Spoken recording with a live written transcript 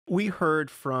We heard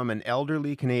from an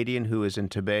elderly Canadian who is in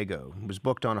Tobago. He was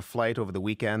booked on a flight over the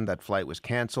weekend. That flight was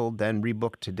cancelled, then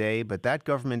rebooked today, but that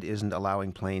government isn't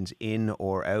allowing planes in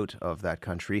or out of that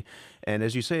country. And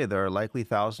as you say, there are likely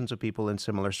thousands of people in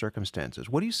similar circumstances.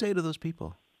 What do you say to those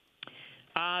people?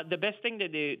 The best thing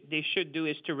that they should do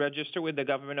is to register with the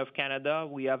Government of Canada.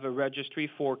 We have a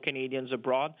registry for Canadians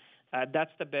abroad.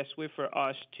 That's the best way for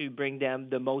us to bring them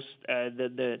the most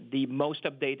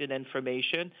updated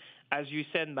information. As you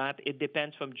said, Matt, it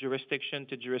depends from jurisdiction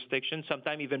to jurisdiction,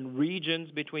 sometimes even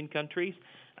regions between countries.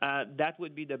 That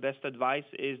would be the best advice,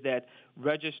 is that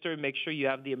register, make sure you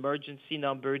have the emergency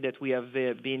number that we have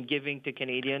been giving to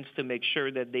Canadians to make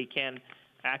sure that they can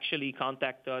actually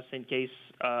contact us in case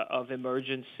of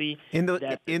emergency. In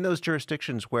those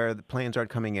jurisdictions where the planes aren't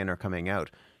coming in or coming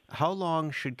out, how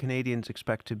long should Canadians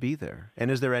expect to be there?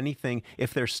 And is there anything,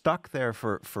 if they're stuck there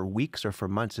for weeks or for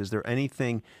months, is there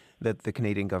anything that the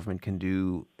Canadian government can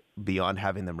do beyond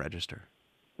having them register?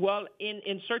 Well,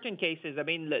 in certain cases, I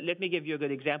mean, let me give you a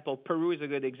good example. Peru is a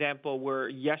good example where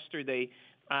yesterday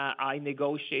I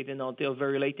negotiated until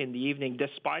very late in the evening,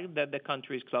 despite that the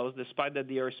country is closed, despite that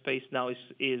the airspace now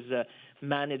is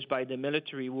managed by the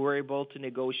military. We were able to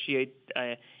negotiate,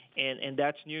 and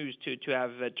that's news, to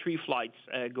have 3 flights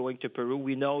going to Peru.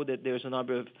 We know that there's a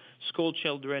number of school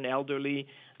children, elderly,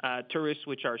 tourists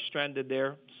which are stranded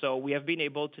there. So we have been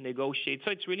able to negotiate. So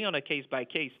it's really on a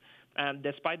case-by-case.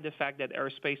 Despite the fact that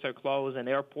airspace are closed and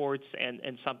airports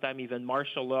and sometimes even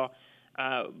martial law,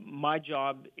 my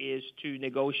job is to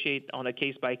negotiate on a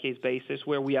case-by-case basis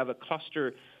where we have a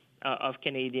cluster of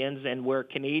Canadians and where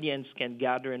Canadians can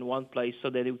gather in one place so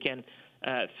that we can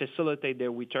facilitate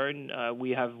their return.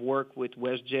 We have worked with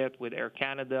WestJet, with Air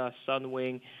Canada,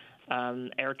 Sunwing,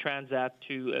 Air Transat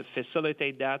to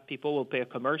facilitate that. People will pay a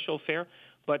commercial fare,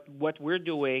 but what we're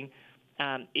doing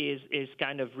is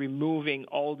kind of removing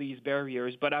all these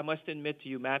barriers. But I must admit to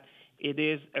you, Matt, it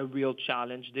is a real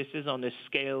challenge. This is on a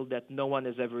scale that no one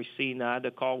has ever seen. I had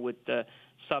a call with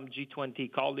some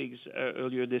G20 colleagues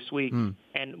earlier this week,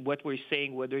 and what we're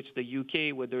saying, whether it's the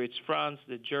UK, whether it's France,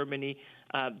 the Germany,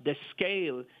 the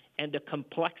scale and the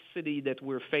complexity that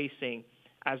we're facing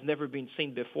has never been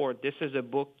seen before. This is a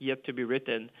book yet to be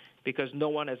written because no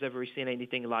one has ever seen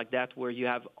anything like that, where you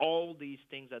have all these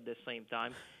things at the same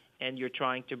time and you're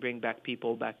trying to bring back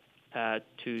people back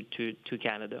to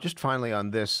Canada. Just finally on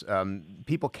this,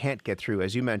 people can't get through.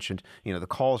 As you mentioned, the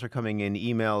calls are coming in,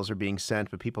 emails are being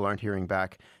sent, but people aren't hearing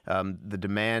back. The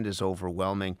demand is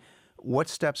overwhelming. What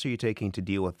steps are you taking to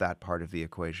deal with that part of the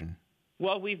equation?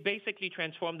 Well, we've basically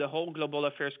transformed the whole Global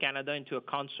Affairs Canada into a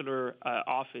consular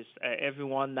office.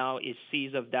 Everyone now is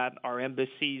seized of that. Our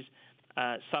embassies,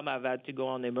 some have had to go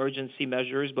on emergency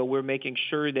measures, but we're making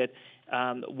sure that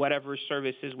whatever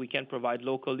services we can provide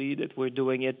locally, that we're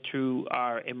doing it through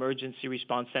our emergency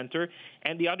response center.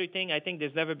 And the other thing, I think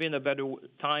there's never been a better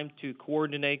time to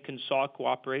coordinate, consult,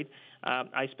 cooperate.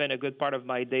 I spend a good part of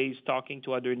my days talking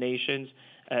to other nations,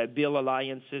 build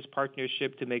alliances,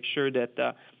 partnership to make sure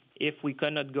that if we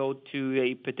cannot go to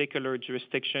a particular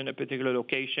jurisdiction, a particular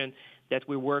location, that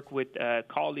we work with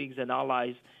colleagues and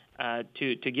allies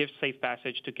to give safe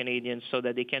passage to Canadians so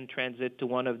that they can transit to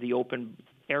one of the open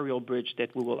aerial bridge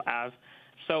that we will have.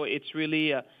 So it's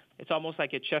really, it's almost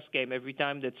like a chess game. Every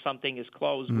time that something is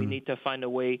closed, we need to find a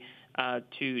way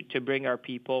to bring our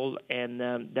people,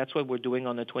 and that's what we're doing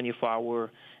on a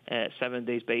 24-hour, 7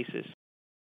 days basis.